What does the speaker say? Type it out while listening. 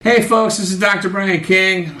Hey folks, this is Dr. Brian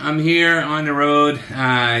King. I'm here on the road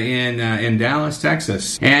in Dallas,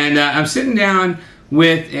 Texas. And I'm sitting down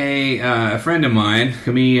with a friend of mine,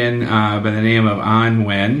 comedian by the name of An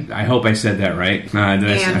Nguyen. I hope I said that right. An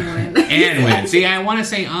Nguyen. An Nguyen. See, I want to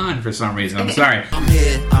say An for some reason. I'm sorry. I'm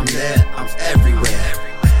here, I'm there, I'm everywhere.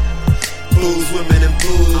 Blues, women, and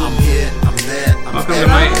blues. I'm here, I'm there, I'm Welcome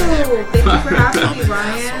everywhere. Thank you for having me,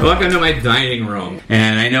 Brian. Welcome to my dining room.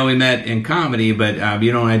 And I know we met in comedy, but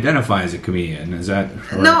you don't identify as a comedian. Is that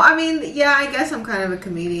correct? No, I mean, yeah, I guess I'm kind of a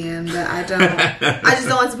comedian, but I just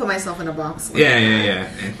don't like to put myself in a box. Like Yeah.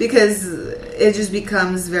 Because it just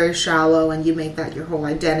becomes very shallow, and you make that your whole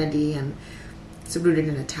identity, and it's rooted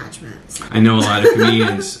in attachment. So. I know a lot of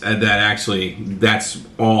comedians that actually, that's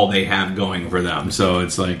all they have going for them. So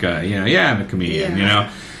it's like, I'm a comedian,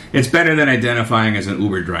 Yeah. It's better than identifying as an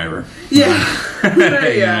Uber driver. Yeah.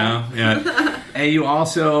 Yeah. And you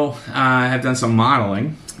also have done some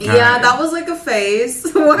modeling. Yeah, that was like a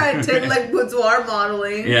phase where I did like boudoir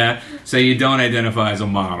modeling. Yeah, so you don't identify as a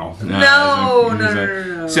model.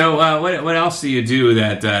 No. So what else do you do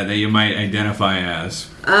that you might identify as?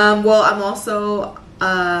 Well, I'm also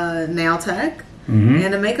a nail tech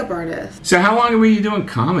and a makeup artist. So how long were you doing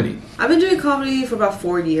comedy? I've been doing comedy for about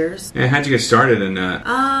 4 years. Yeah, how'd you get started in that?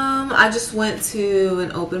 I just went to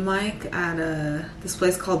an open mic at this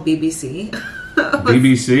place called BBC.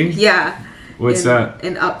 BBC? Yeah. What's that?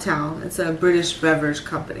 In Uptown. It's a British beverage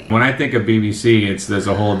company. When I think of BBC, there's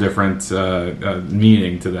a whole different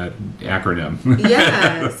meaning to that acronym.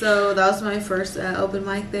 Yeah, so that was my first open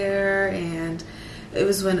mic there, and it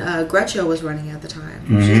was when Gretchen was running at the time.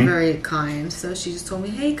 Mm-hmm. She's very kind, so she just told me,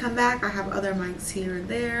 hey, come back, I have other mics here and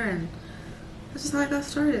there, and that's just how I got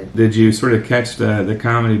started. Did you sort of catch the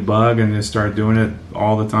comedy bug and just start doing it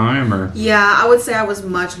all the time, or? Yeah, I would say I was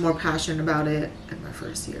much more passionate about it in my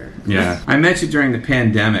first year. Yeah. I met you during the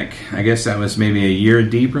pandemic. I guess that was maybe a year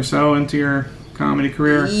deep or so into your comedy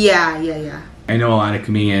career? Yeah. I know a lot of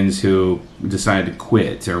comedians who decided to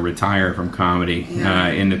quit or retire from comedy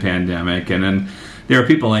in the pandemic, and then there are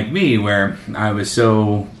people like me where I was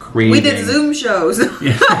so crazy. We did Zoom shows.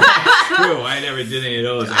 Yeah, that's true. I never did any of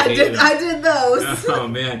those. I did those. Oh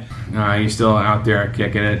man, you still out there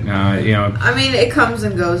kicking it? I mean, it comes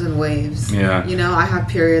and goes in waves. Yeah. I have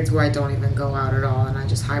periods where I don't even go out at all, and I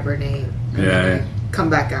just hibernate. And then I come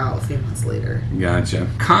back out a few months later. Gotcha.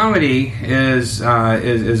 Comedy is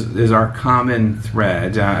our common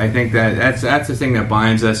thread. I think that's the thing that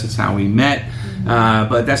binds us. It's how we met.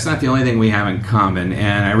 But that's not the only thing we have in common,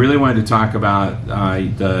 and I really wanted to talk about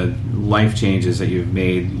the life changes that you've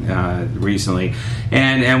made recently.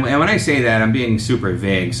 And when I say that, I'm being super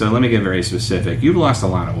vague, so let me get very specific. You've lost a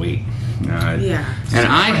lot of weight. Yeah. And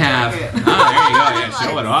I have... It. Oh, there you go. Yeah,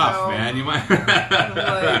 show it off, so. man. You might...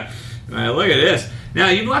 Look at this. Now,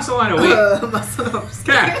 you've lost a lot of weight.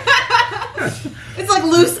 It's like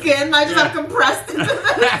loose skin. I just have compressed into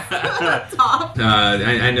the top.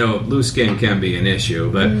 I know loose skin can be an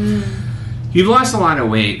issue, but you've lost a lot of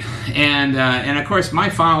weight, and of course, my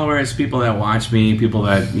followers, people that watch me, people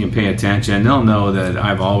that pay attention, they'll know that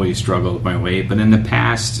I've always struggled with my weight. But in the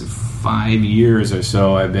past 5 years or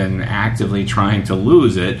so, I've been actively trying to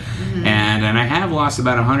lose it, and I have lost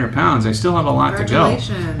about 100 pounds. I still have a lot to go.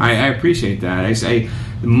 I appreciate that. I say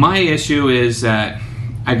my issue is that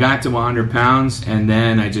I got to 100 pounds, and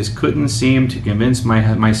then I just couldn't seem to convince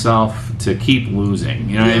myself to keep losing.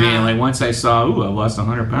 You know what I mean? Like once I saw, I lost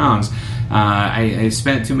 100 pounds, I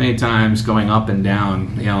spent too many times going up and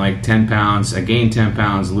down. Like 10 pounds, I gain 10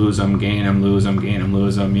 pounds, lose them, gain them, lose them, gain them,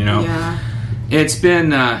 lose them. Yeah. It's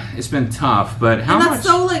been tough, but how much? And that's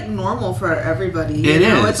so like normal for everybody. It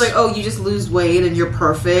is. It's like, you just lose weight and you're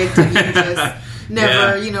perfect, and you just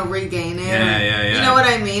never, regain it. Yeah. You know what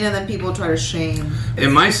I mean? And then people try to shame.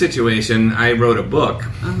 In my situation, I wrote a book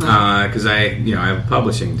because I have a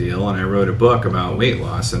publishing deal, and I wrote a book about weight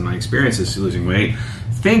loss and my experiences losing weight,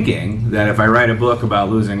 thinking that if I write a book about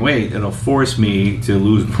losing weight, it'll force me to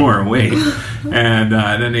lose more weight. And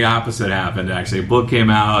then the opposite happened, actually. A book came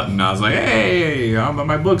out, and I was like, hey,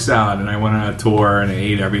 my book's out. And I went on a tour, and I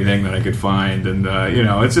ate everything that I could find. And,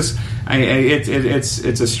 it's just,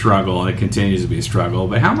 it's a struggle, and it continues to be a struggle.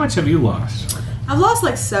 But how much have you lost? I've lost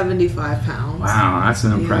like 75 pounds. Wow, that's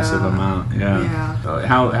an impressive amount. Yeah.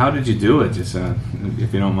 How did you do it, just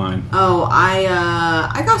if you don't mind? Oh,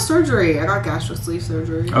 I got surgery. I got gastric sleeve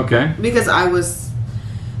surgery. Okay. Because I was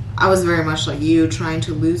very much like you, trying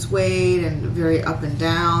to lose weight and very up and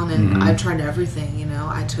down, and I tried everything.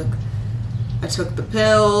 I took the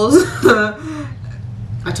pills.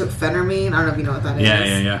 I took phentermine. I don't know if you know what that is.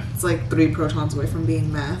 Yeah. It's like 3 protons away from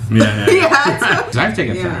being meth. Yeah. Yeah. I've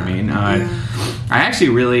taken phentermine. I actually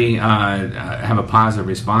really have a positive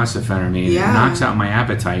response to phentermine. Yeah. It knocks out my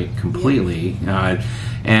appetite completely.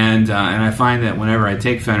 And I find that whenever I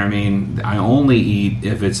take phentermine, I only eat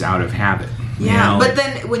if it's out of habit. Yeah, but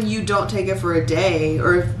then when you don't take it for a day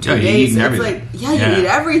or 2 you days, eat it's everything. like, you eat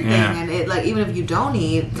everything. Yeah. And it like even if you don't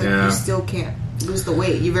eat, like, you still can't lose the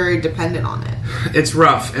weight. You're very dependent on it. It's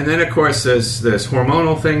rough. And then, of course, there's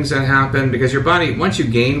hormonal things that happen because your body, once you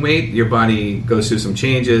gain weight, your body goes through some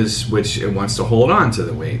changes, which it wants to hold on to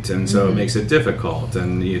the weight. And so it makes it difficult.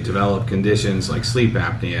 And you develop conditions like sleep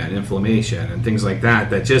apnea and inflammation and things like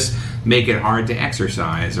that just make it hard to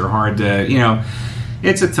exercise or hard to,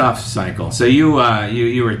 it's a tough cycle. So you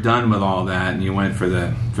were done with all that and you went for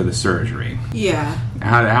the surgery. Yeah.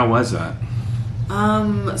 How was that?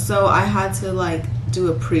 So I had to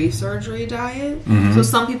do a pre-surgery diet. Mm-hmm. So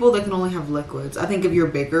some people, they can only have liquids. I think if you're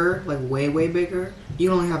bigger, like way, way bigger, you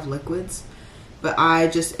can only have liquids. But I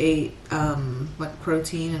just ate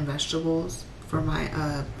protein and vegetables for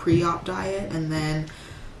my pre-op diet. And then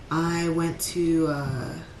I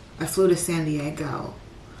I flew to San Diego.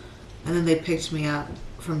 And then they picked me up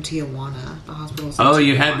from Tijuana, the hospital. Oh,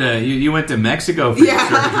 you had you went to Mexico for your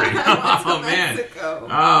surgery. Oh man! Mexico.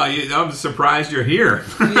 I'm surprised you're here.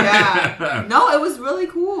 Yeah, no, it was really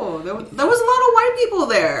cool. There was a lot of white people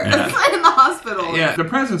there in the hospital. Yeah, the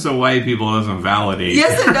presence of white people doesn't validate.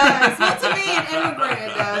 Yes, it does. Well, to me, an immigrant,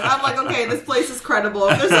 it does. I'm like, okay, this place is credible.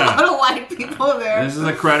 If there's a lot of white people there. This is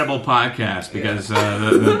a credible podcast because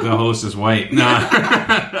the host is white. No.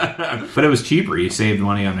 But it was cheaper. You saved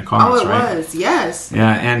money on the cost, right? Oh, it was. Yes.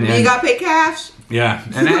 Yeah, and you got paid cash. Yeah,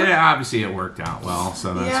 and obviously it worked out well,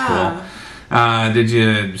 so that's cool. Did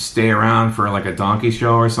you stay around for like a donkey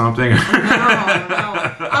show or something? No.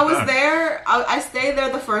 I was there. I stayed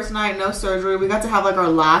there the first night, no surgery. We got to have our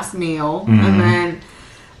last meal, and then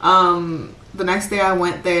the next day I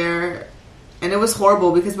went there, and it was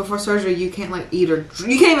horrible because before surgery you can't eat or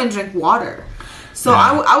you can't even drink water. So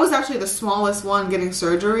I was actually the smallest one getting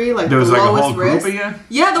surgery, there was the lowest a whole risk. Group of you?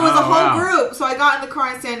 Yeah, there was a whole group. So I got in the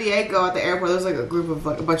car in San Diego at the airport. There was a group of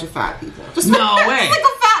a bunch of fat people. Just no way, like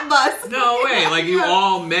a fat bus. No way, you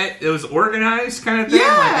all met. It was organized kind of thing.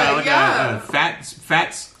 Yeah, a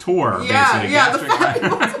fat tour. Yeah, basically. Yeah, the fat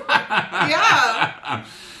people tour. Yeah.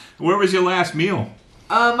 Where was your last meal?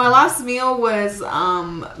 My last meal was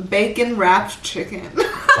bacon wrapped chicken.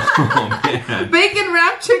 Oh man! Bacon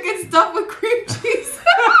wrapped chicken stuffed with cream cheese.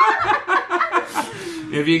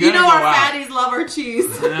 If you're gonna our fatties love our cheese.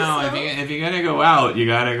 No, so. if you're gonna go out, you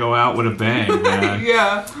gotta go out with a bang. Man.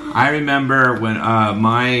 Yeah. I remember when when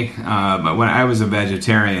I was a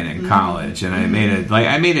vegetarian in college, and I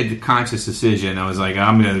made a conscious decision. I was like,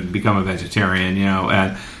 I'm gonna become a vegetarian,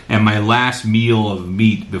 and my last meal of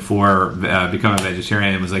meat before becoming a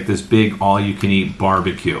vegetarian was this big all-you-can-eat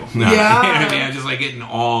barbecue. Yeah. You know what I mean? I was just getting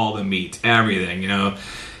all the meat, everything,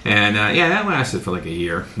 And that lasted for a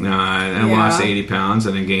year. I lost 80 pounds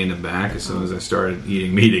and then gained them back as soon as I started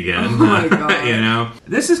eating meat again. Oh my God.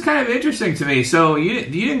 This is kind of interesting to me. So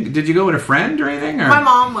did you go with a friend or anything? Or? My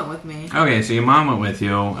mom went with me. Okay, so your mom went with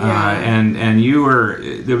you, Yeah. and you were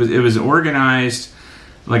it was organized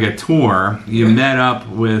like a tour. You met up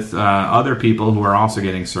with other people who were also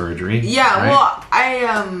getting surgery. Yeah, right?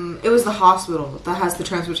 well, it was the hospital that has the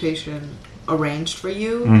transportation arranged for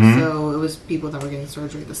you, so it was people that were getting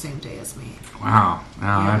surgery the same day as me. Wow,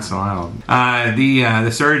 that's wild.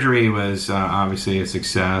 The surgery was obviously a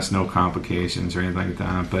success, no complications or anything like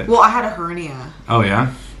that. But I had a hernia. Oh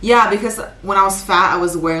yeah. Yeah, because when I was fat, I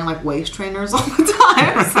was wearing waist trainers all the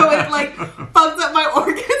time, so it fucked up my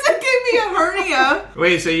organs and gave me a hernia.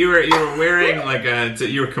 Wait, so you were wearing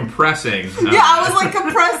you were compressing? Yeah, I was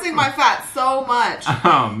compressing my fat so much.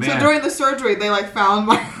 Oh man! So during the surgery, they found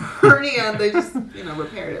my hernia and they just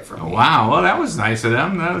repaired it for me. Wow, well that was nice of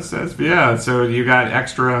them. That's yeah. So you got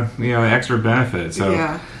extra benefits. So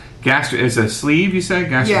yeah. It's a sleeve, you said?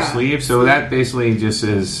 Gastric sleeve? So that basically just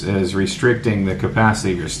is restricting the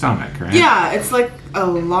capacity of your stomach, right? Yeah, it's like a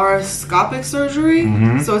laparoscopic surgery,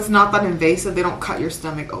 so it's not that invasive. They don't cut your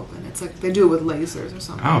stomach open. It's they do it with lasers or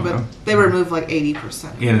something, but they remove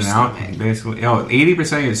 80% of in and out, basically. Oh,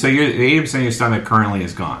 80%. So 80% of your stomach currently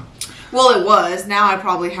is gone. Well, it was. Now I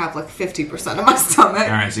probably have 50% of my stomach. All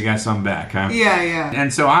right, so you got some back, huh? Yeah.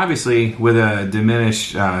 And so obviously, with a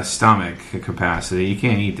diminished stomach capacity, you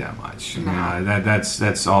can't eat that much. No.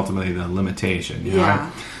 That's ultimately the limitation.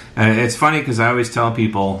 Yeah. It's funny because I always tell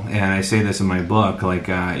people, and I say this in my book, like,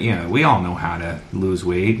 we all know how to lose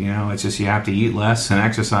weight. It's just you have to eat less and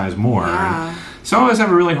exercise more. Yeah. And some of us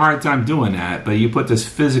have a really hard time doing that, but you put this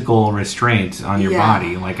physical restraint on your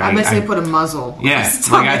body. Like I basically put a muzzle. Yeah,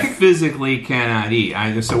 like I physically cannot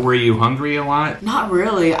eat. So were you hungry a lot? Not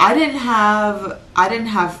really. I didn't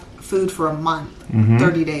have food for a month.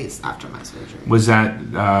 30 days after my surgery. Was that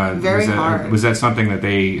very hard? Was that something that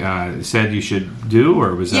they said you should do,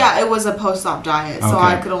 or was that? Yeah, it was a post-op diet, so Okay.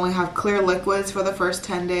 I could only have clear liquids for the first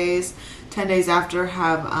 10 days. 10 days after,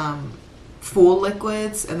 have full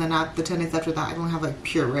liquids, and then the 10 days after that, I could only have like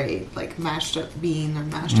puree, like mashed up bean or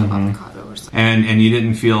mashed up avocado or something. And you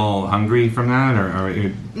didn't feel hungry from that,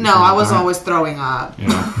 or no, I was always throwing up.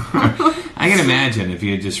 Yeah. I can imagine if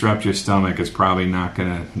you disrupt your stomach, it's probably not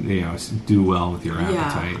going to do well with your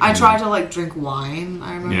appetite. I tried to like drink wine,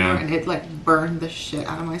 I remember, Yeah. and it like burned the shit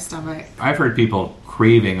out of my stomach. I've heard people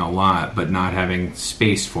craving a lot but not having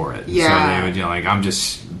space for it. Yeah. So they would, like, I'm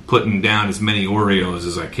just putting down as many Oreos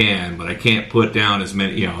as I can, but I can't put down as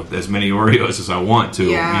many Oreos as I want to.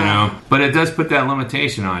 Yeah. But it does put that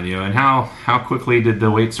limitation on you. And how quickly did the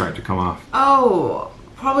weight start to come off? Oh,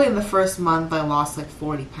 probably in the first month I lost like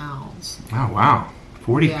 40 pounds. Oh, wow.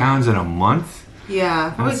 40 pounds in a month?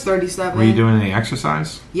 Yeah, probably 37. Were you doing any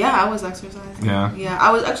exercise? Yeah, I was exercising. Yeah. Yeah,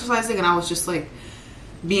 I was exercising, and I was just like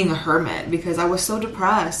being a hermit because I was so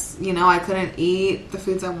depressed. I couldn't eat the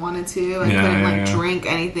foods I wanted to. I couldn't drink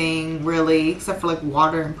anything really except for like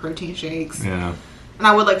water and protein shakes. Yeah. And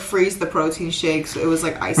I would like freeze the protein shakes. So it was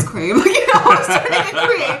like ice cream. I was turning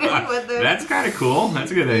creative with it. That's kind of cool.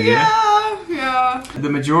 That's a good idea. Yeah. The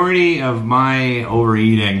majority of my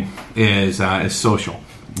overeating is social.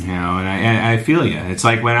 And I feel you. It's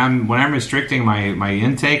like when I'm restricting my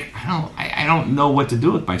intake, I don't know what to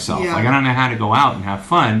do with myself. Yeah. Like I don't know how to go out and have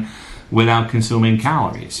fun without consuming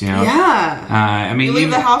calories. Yeah. You leave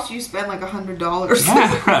the house, you spend like $100.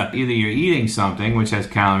 Yeah. Either you're eating something which has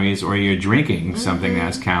calories, or you're drinking something that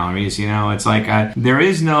has calories. It's like there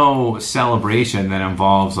is no celebration that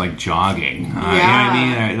involves like jogging. You know what I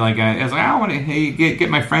mean? It's like I want to get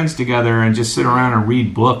my friends together and just sit around and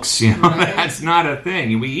read books. Right. That's not a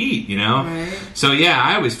thing. We eat. Right. So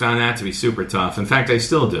I always found that to be super tough. In fact, I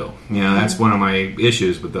still do. That's one of my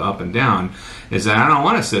issues with the up and down. Is that I don't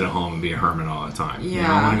want to sit at home and be a hermit all the time. Yeah.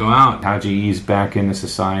 I want to go out. How'd you ease back into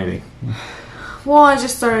society? Well, I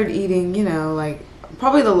just started eating, like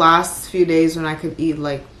probably the last few days when I could eat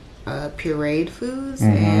like pureed foods,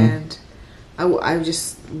 and I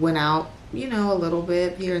just went out, a little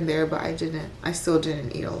bit here and there, but I still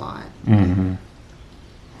didn't eat a lot. Mm-hmm.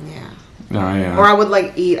 Yeah. Oh, yeah. Or I would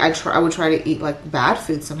like eat. I would try to eat like bad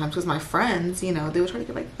food sometimes because my friends, they would try to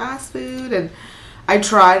get like fast food, and I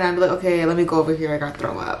tried, and I'd be like, okay, let me go over here. I gotta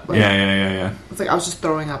throw up. But yeah. It's like I was just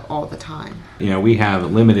throwing up all the time. We have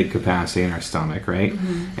limited capacity in our stomach, right?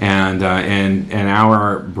 Mm-hmm. And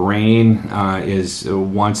our brain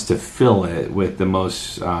wants to fill it with the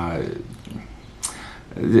most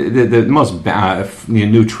the most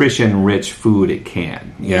nutrition-rich food it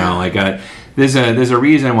can. There's a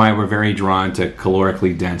reason why we're very drawn to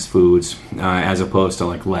calorically dense foods as opposed to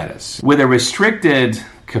like lettuce. With a restricted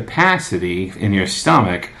capacity in your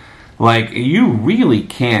stomach, like you really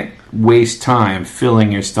can't waste time filling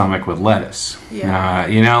your stomach with lettuce. Yeah.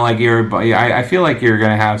 I feel like you're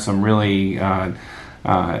going to have some really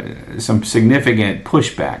some significant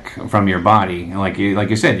pushback from your body. Like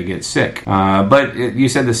you said, you get sick. But you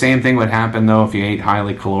said the same thing would happen though if you ate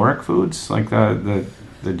highly caloric foods, like the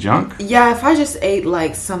junk. Yeah, if I just ate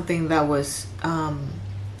like something that was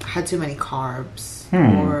had too many carbs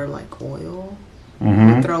or like oil,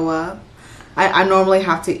 I would throw up. I normally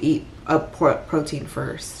have to eat a protein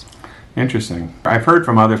first. Interesting. I've heard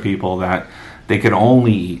from other people that they could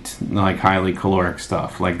only eat like highly caloric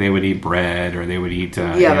stuff. Like they would eat bread, or they would eat.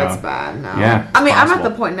 That's bad. No. Yeah. I mean, possible. I'm at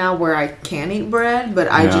the point now where I can eat bread,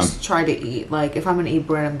 but I just try to eat. Like if I'm gonna eat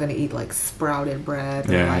bread, I'm gonna eat like sprouted bread.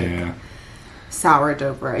 Or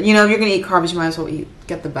sourdough bread. If you're gonna eat carbs, you might as well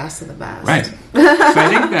get the best of the best. Right. So I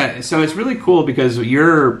think that it's really cool because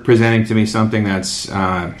you're presenting to me something that's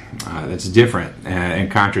different and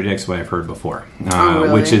contradicts what I've heard before,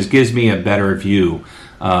 really? which gives me a better view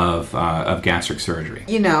of gastric surgery.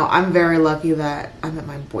 I'm very lucky that I met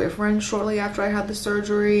my boyfriend shortly after I had the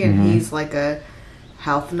surgery, and he's like a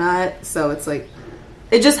health nut, so it's like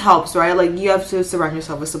it just helps, right? Like you have to surround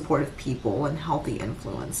yourself with supportive people and healthy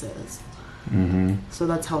influences. Mm-hmm. So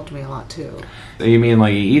that's helped me a lot too. You mean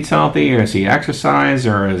like he eats healthy, or does he exercise,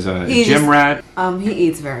 or is a gym rat? He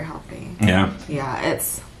eats very healthy. Yeah. Yeah,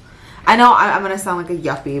 I know I'm gonna sound like a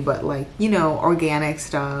yuppie, but like, you know, organic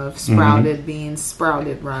stuff, sprouted beans,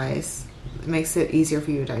 sprouted rice. It makes it easier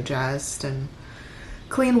for you to digest, and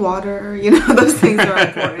clean water, you know, those things are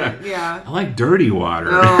important. Yeah. I like dirty water.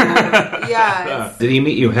 Oh, yeah. Did he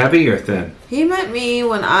meet you heavy or thin? He met me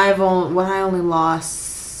when I only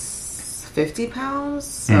lost 50 pounds,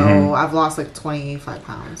 so I've lost like 25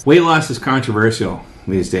 pounds. Weight loss is controversial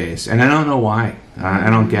these days, and I don't know why. I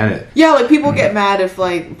don't get it. Yeah, like people get mad if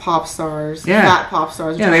like pop stars, fat pop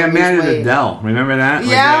stars. Yeah, they got mad at Adele. Remember that?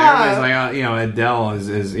 Like, yeah, everybody's like, oh, you know, Adele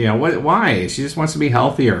is you know what? Why? She just wants to be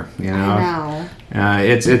healthier. You know. I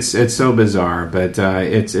know. It's so bizarre, but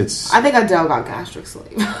it's. I think Adele got gastric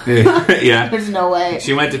sleeve. Yeah. There's no way.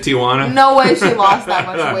 She went to Tijuana. No way she lost that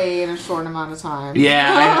much weight in a short amount of time.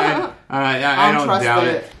 Yeah, I don't doubt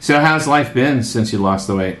it. So how's life been since you lost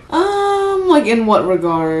the weight? Like in what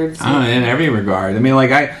regards? In every regard. I mean, like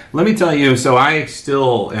let me tell you. So I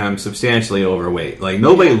still am substantially overweight. Like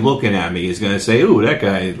nobody looking at me is going to say, "Ooh, that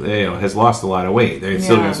guy, you know, has lost a lot lot of weight. They're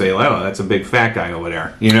still going to say, "Oh, that's a big fat guy over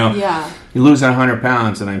there." You know, you lose 100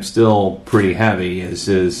 pounds, and I'm still pretty heavy. Is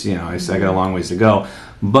you know, I got a long ways to go.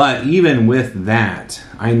 But even with that,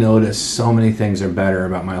 I notice so many things are better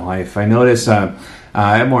about my life. I notice I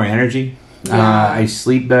have more energy. I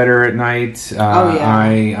sleep better at night.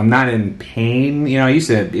 I'm not in pain. You know, it used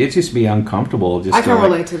to be uncomfortable. Just I can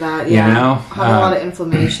relate to that. Yeah, you know, have a lot of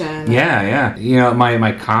inflammation. Yeah. You know,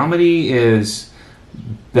 my comedy is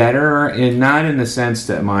better, not in the sense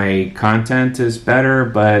that my content is better,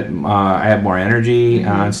 but I have more energy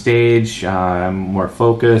on stage. I'm more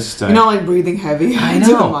focused. You're not like breathing heavy. I know.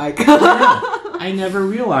 To the mic. I never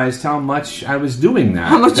realized how much I was doing that.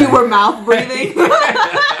 How much you were mouth breathing.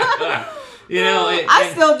 You know, I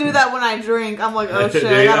still do that when I drink. I'm like, oh shit,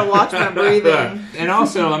 I gotta watch my breathing. And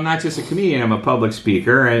also, I'm not just a comedian; I'm a public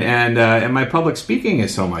speaker, and my public speaking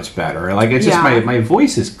is so much better. Like it's just my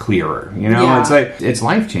voice is clearer. You know, it's like it's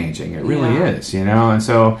life changing. It really is. You know, and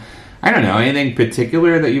so I don't know anything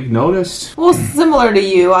particular that you've noticed. Well, similar to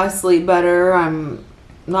you, I sleep better. I'm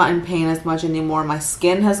not in pain as much anymore. My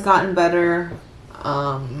skin has gotten better.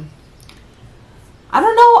 I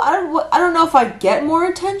don't know. I don't know if I get more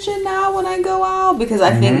attention now when I go out, because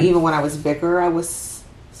I think even when I was bigger, I was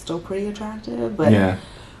still pretty attractive. But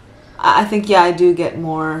I think I do get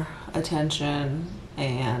more attention,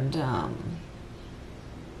 and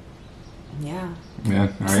Yeah, all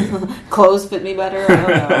right. Clothes fit me better.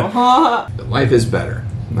 I don't know. Life is better.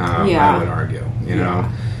 I would argue. You know.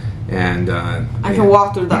 And I can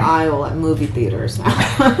walk through the aisle at movie theaters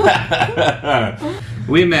now.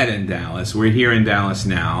 We met in Dallas. We're here in Dallas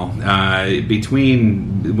now.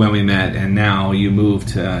 Between when we met and now, you moved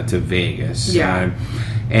to Vegas.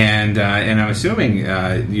 And I'm assuming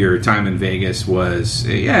your time in Vegas was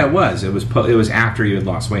it was after you had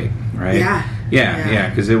lost weight, right? Yeah,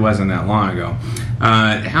 because it wasn't that long ago.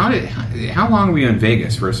 How long were you in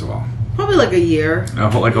Vegas, first of all? Probably like a year. A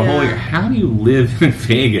whole year. How do you live in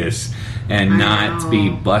Vegas and not be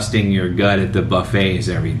busting your gut at the buffets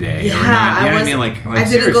every day? Yeah, I didn't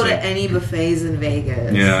seriously go to any buffets in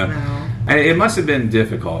Vegas. Yeah. No. It must have been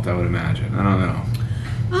difficult, I would imagine. I don't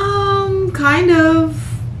know. Kind of.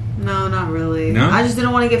 No, not really. No? I just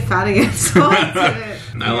didn't want to get fat again, so I didn't.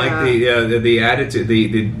 I like the attitude,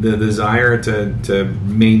 the desire to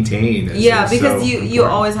maintain. Because you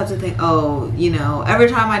always have to think, every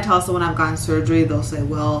time I tell someone I've gotten surgery, they'll say,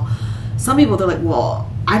 well, some people, they're like,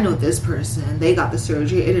 well, I know this person, they got the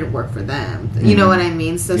surgery, it didn't work for them. You know what I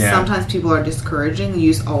mean? So sometimes people are discouraging.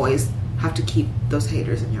 You just always have to keep those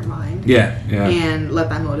haters in your mind. And let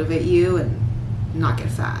that motivate you and not get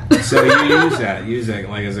fat. So you use that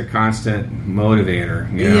like as a constant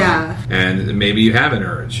motivator. You know? And maybe you have an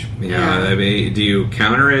urge. You know? I mean, do you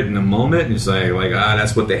counter it in a moment and say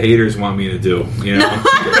that's what the haters want me to do? You know?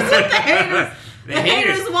 The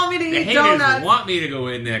haters want me to eat donuts. The haters want me to go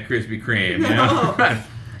in that Krispy Kreme. You know?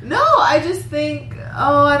 No, I just think,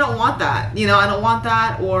 I don't want that. You know, I don't want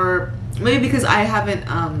that, or maybe because I haven't.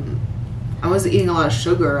 I was eating a lot of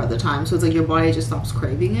sugar at the time, so it's like your body just stops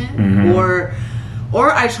craving it, Or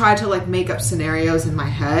I try to like make up scenarios in my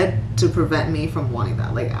head to prevent me from wanting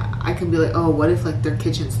that. Like I could be like, oh, what if like their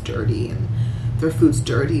kitchen's dirty and their food's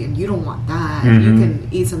dirty and you don't want that? You can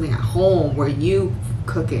eat something at home where you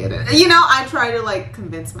cook it. And, I try to like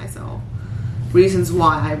convince myself reasons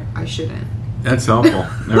why I shouldn't. That's helpful.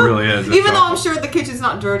 It really is. Even though I'm sure the kitchen's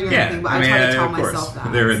not dirty or anything, but I try to tell myself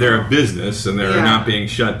that. They're a business and they're not being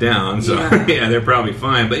shut down, so they're probably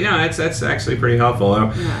fine. But that's actually pretty helpful.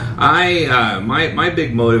 My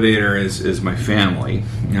big motivator is my family.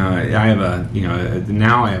 I have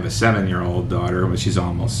now I have a 7-year-old daughter, but she's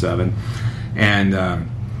almost 7, and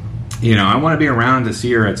I want to be around to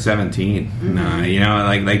see her at 17.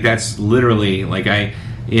 Like that's literally like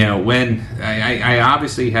when I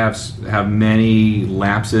obviously have many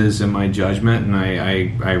lapses in my judgment, and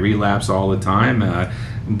I relapse all the time.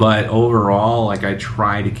 But overall, like I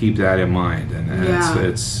try to keep that in mind, and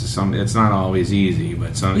it's not always easy.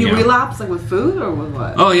 But you relapse like with food or with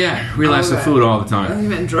what? Oh yeah, relapse with food all the time. You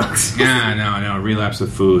meant drugs? Yeah, no, relapse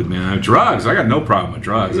with food, man. Drugs, I got no problem with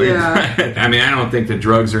drugs. Yeah. I mean, I don't think that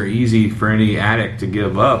drugs are easy for any addict to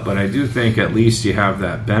give up, but I do think at least you have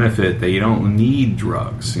that benefit that you don't need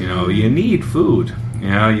drugs. You need food.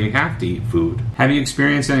 You have to eat food. Have you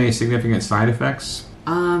experienced any significant side effects?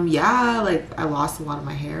 Yeah, like I lost a lot of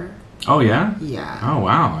my hair. Oh yeah? Yeah. Oh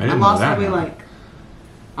wow, I didn't know lost that. probably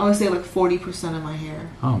I would say 40% of my hair.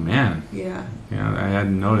 Oh man. Yeah. Yeah, I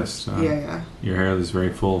hadn't noticed. Yeah. Your hair is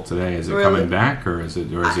very full today. Is it really? coming back, or is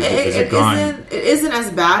it gone? It isn't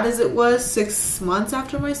as bad as it was 6 months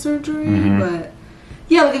after my surgery, but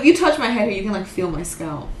yeah, like if you touch my head here, you can feel my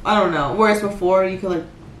scalp. I don't know. Whereas before, you could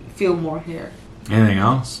feel more hair. Anything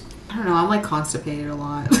else? I don't know. I'm constipated a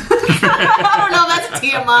lot. I don't know if that's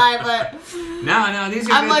TMI, but no, these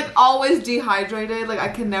are. I'm always dehydrated. I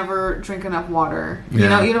can never drink enough water.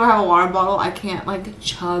 Yeah. You know, I have a water bottle. I can't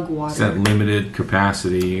chug water. It's that limited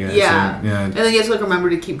capacity. Yeah. And then you have to remember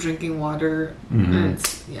to keep drinking water. Mm-hmm. And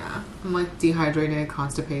it's I'm dehydrated,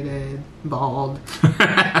 constipated, bald.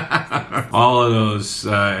 All of those,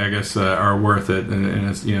 I guess, are worth it, and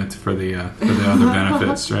it's for the other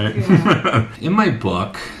benefits, right? Yeah. In my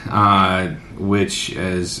book, which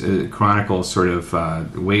chronicles sort of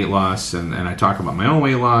weight loss, and I talk about my own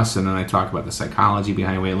weight loss, and then I talk about the psychology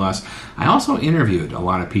behind weight loss. I also interviewed a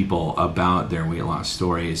lot of people about their weight loss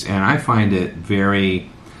stories, and I find it very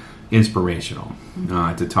inspirational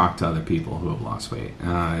to talk to other people who have lost weight,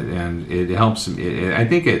 and it helps. I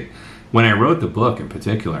think when I wrote the book in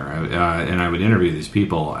particular, and I would interview these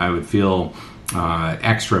people, I would feel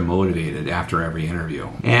extra motivated after every interview.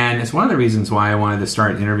 And it's one of the reasons why I wanted to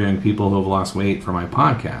start interviewing people who have lost weight for my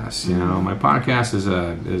podcast. My podcast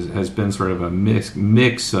has been sort of a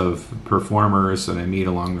mix of performers that I meet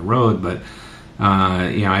along the road, but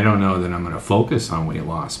I don't know that I'm going to focus on weight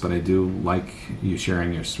loss, but I do like you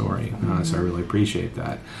sharing your story, so I really appreciate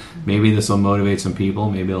that. Maybe this will motivate some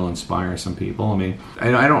people. Maybe it'll inspire some people. I mean,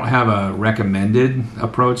 I don't have a recommended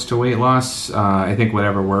approach to weight loss. I think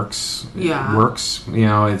whatever works, works.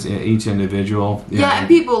 It's each individual. And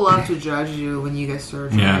people love to judge you when you get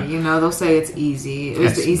surgery. Yeah. They'll say it's easy.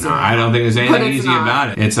 It's the easy. I don't think there's anything easy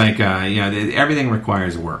about it. It's everything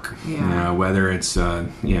requires work. Yeah. Whether it's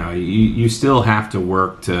you still have to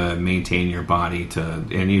work to maintain your body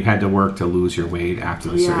and you had to work to lose your weight after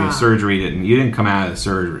the surgery. You didn't come out of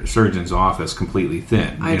the surgeon's office completely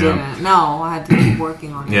thin. I didn't. No, I had to keep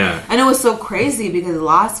working on it. Yeah. And it was so crazy because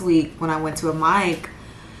last week when I went to a mic,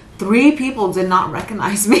 3 people did not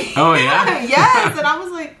recognize me. Oh yeah. Yes, and I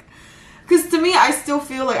was like, because to me, I still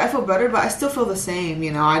feel I feel better, but I still feel the same.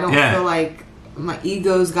 I don't feel like my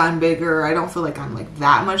ego's gotten bigger. I don't feel like I'm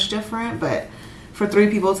that much different, but for 3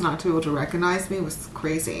 people to not to be able to recognize me was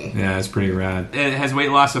crazy. Yeah, it's pretty rad. Has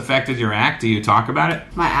weight loss affected your act? Do you talk about it?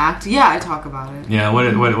 My act? Yeah, I talk about it. Yeah, what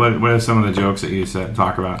are some of the jokes that you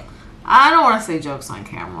talk about? I don't want to say jokes on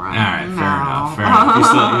camera. All right, fair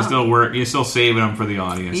enough. You still work. You're still saving them for the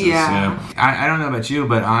audiences. Yeah. I don't know about you,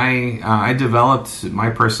 but I developed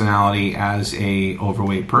my personality as a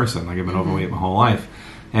overweight person. I've been overweight my whole life.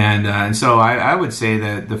 And so I would say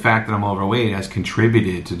that the fact that I'm overweight has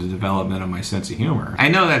contributed to the development of my sense of humor. I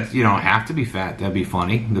know that you don't have to be fat. That'd be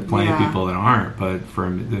funny. There's plenty of people that aren't. But for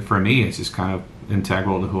me, it's just kind of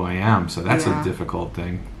integral to who I am. So that's a difficult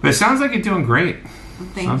thing. But it sounds like you're doing great.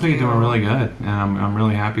 Sounds like you're doing really good. And I'm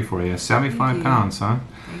really happy for you. 75 pounds, huh?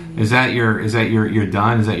 Is that your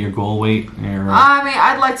done? Is that your goal weight? I mean,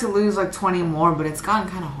 I'd like to lose 20 more, but it's gotten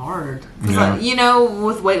kind of hard.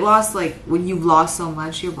 With weight loss, when you've lost so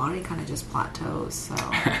much, your body kind of just plateaus. So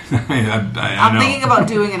I'm thinking about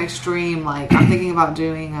doing an extreme. I'm thinking about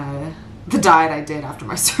doing the diet I did after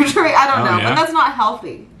my surgery. I don't know, but that's not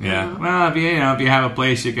healthy. Yeah. Well, if you have a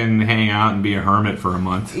place you can hang out and be a hermit for a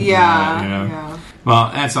month. Yeah.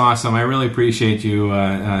 Well, that's awesome. I really appreciate you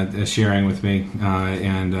sharing with me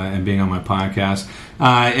and being on my podcast.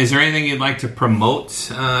 Is there anything you'd like to promote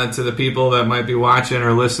to the people that might be watching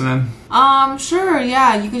or listening? Sure.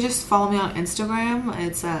 Yeah, you can just follow me on Instagram.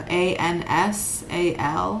 It's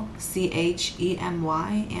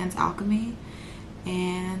ANSALCHEMY, Ann's Alchemy,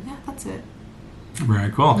 and yeah, that's it.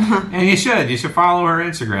 Very cool. And you should follow her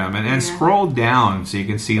Instagram and scroll down so you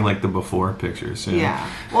can see like the before pictures. Yeah.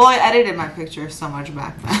 Well, I edited my pictures so much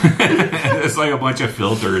back then. It's like a bunch of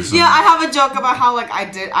filters. Yeah, I have a joke about how like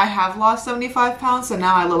I have lost 75 pounds, so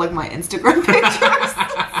now I look like my Instagram pictures.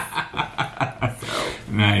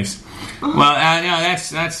 Nice. Well, no,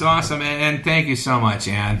 that's awesome, and thank you so much,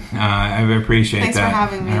 Ann. I appreciate Thanks that. for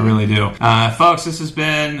having me. I really do. Folks, this has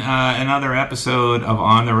been another episode of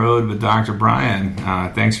On the Road with Dr. Brian.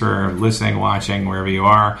 Thanks for listening, watching, wherever you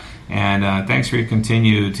are, and thanks for your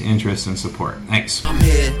continued interest and support. Thanks. I'm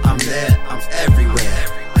here, I'm there, I'm everywhere.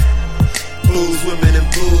 Blues, women,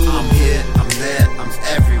 and blues. I'm here,